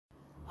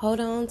Hold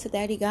on to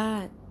Daddy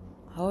God.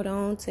 Hold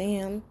on to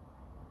Him.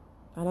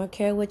 I don't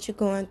care what you're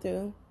going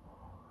through,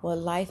 what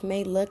life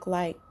may look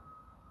like.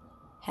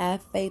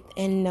 Have faith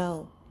and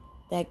know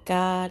that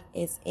God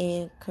is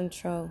in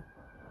control.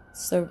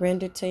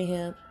 Surrender to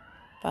Him.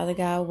 Father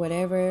God,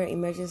 whatever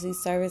emergency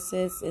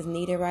services is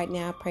needed right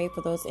now, pray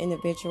for those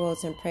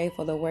individuals and pray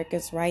for the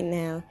workers right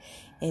now.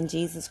 In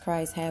Jesus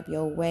Christ, have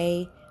your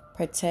way.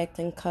 Protect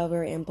and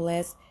cover and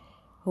bless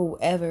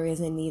whoever is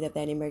in need of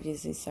that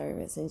emergency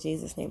service. In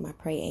Jesus' name I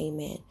pray,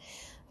 amen.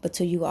 But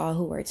to you all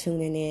who are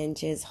tuning in,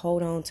 just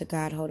hold on to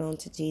God, hold on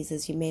to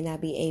Jesus. You may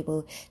not be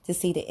able to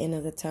see the end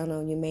of the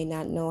tunnel. You may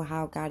not know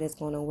how God is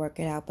going to work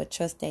it out, but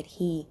trust that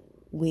He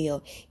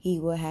will. He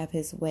will have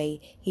His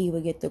way. He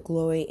will get the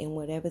glory in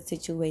whatever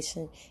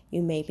situation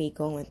you may be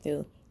going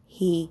through.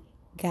 He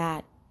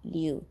got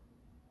you.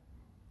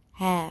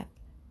 Have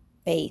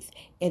faith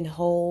and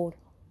hold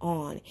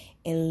on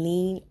and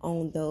lean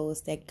on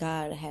those that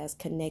God has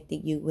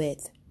connected you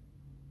with.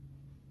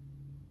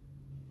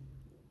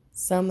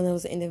 Some of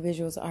those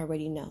individuals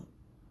already know.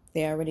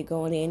 They're already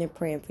going in and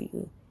praying for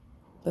you.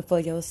 But for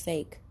your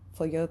sake,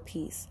 for your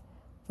peace,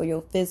 for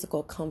your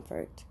physical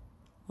comfort,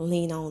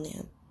 lean on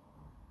them.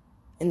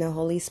 And the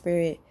Holy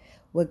Spirit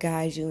will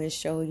guide you and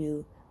show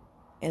you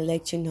and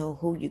let you know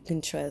who you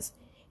can trust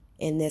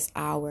in this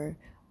hour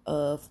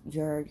of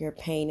your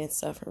pain and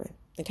suffering.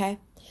 Okay?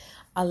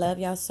 I love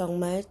y'all so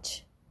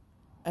much.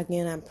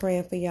 Again, I'm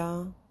praying for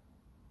y'all.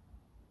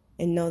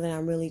 And know that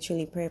I'm really,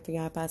 truly praying for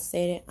y'all. If I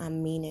said it, I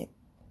mean it.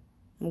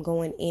 I'm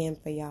going in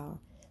for y'all.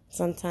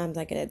 Sometimes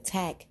I get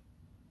attacked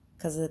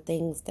because of the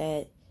things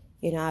that,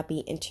 I be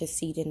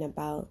interceding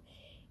about.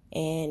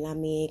 And,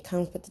 it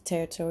comes with the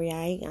territory.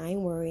 I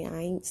ain't worried. I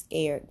ain't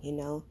scared,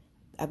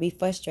 I be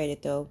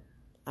frustrated, though.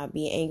 I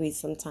be angry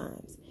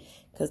sometimes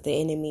because the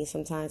enemy,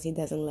 sometimes he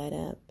doesn't let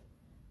up.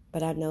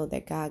 But I know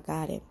that God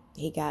got it.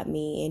 He got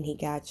me and He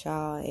got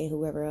y'all and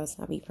whoever else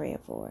I be praying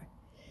for.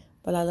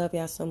 But I love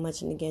y'all so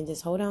much. And again,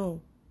 just hold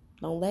on.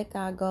 Don't let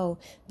God go.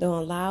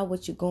 Don't allow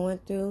what you're going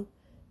through.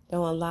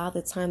 Don't allow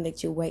the time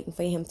that you're waiting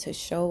for Him to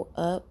show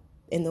up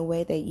in the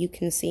way that you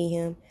can see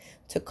Him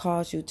to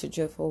cause you to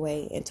drift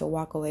away and to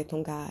walk away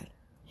from God.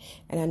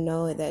 And I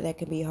know that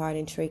can be hard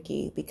and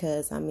tricky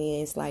because,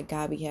 it's like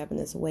God be having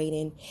us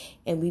waiting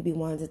and we be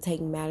wanting to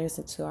take matters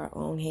into our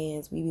own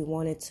hands. We be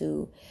wanting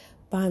to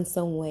find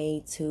some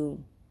way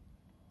to,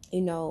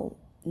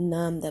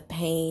 numb the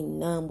pain,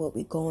 numb what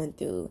we're going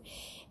through.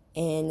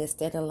 And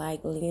instead of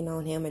leaning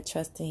on Him and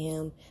trusting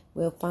Him,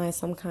 we'll find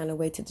some kind of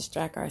way to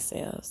distract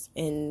ourselves.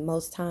 And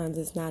most times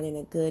it's not in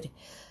a good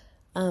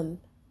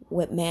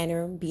with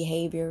manner,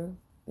 behavior,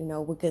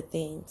 with good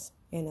things.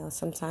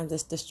 Sometimes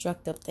it's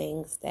destructive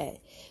things that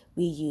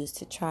we use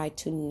to try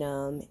to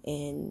numb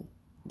and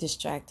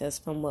distract us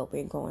from what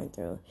we're going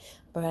through.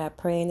 But I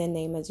pray in the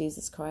name of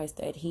Jesus Christ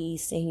that He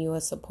send you a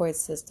support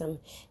system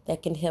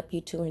that can help you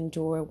to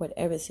endure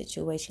whatever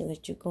situation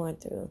that you're going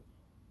through.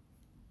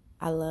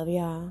 I love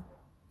y'all.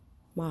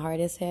 My heart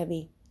is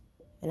heavy.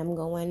 And I'm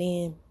going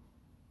in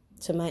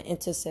to my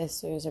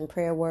intercessors and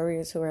prayer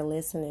warriors who are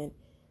listening.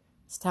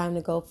 It's time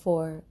to go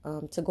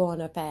to go on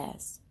a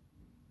fast.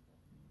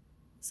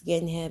 It's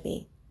getting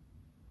heavy.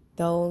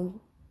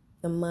 Though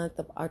the month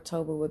of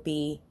October would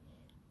be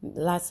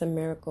lots of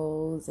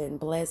miracles and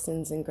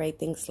blessings and great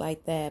things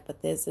like that.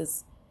 But this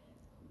is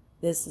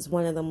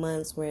one of the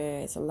months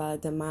where it's a lot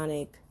of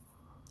demonic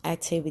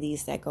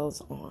activities that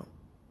goes on.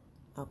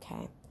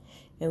 Okay?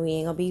 And we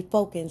ain't going to be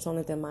focused on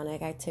the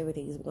demonic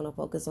activities. We're going to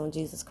focus on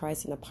Jesus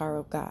Christ and the power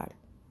of God.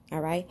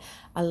 All right?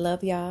 I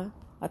love y'all.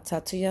 I'll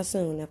talk to y'all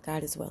soon if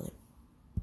God is willing.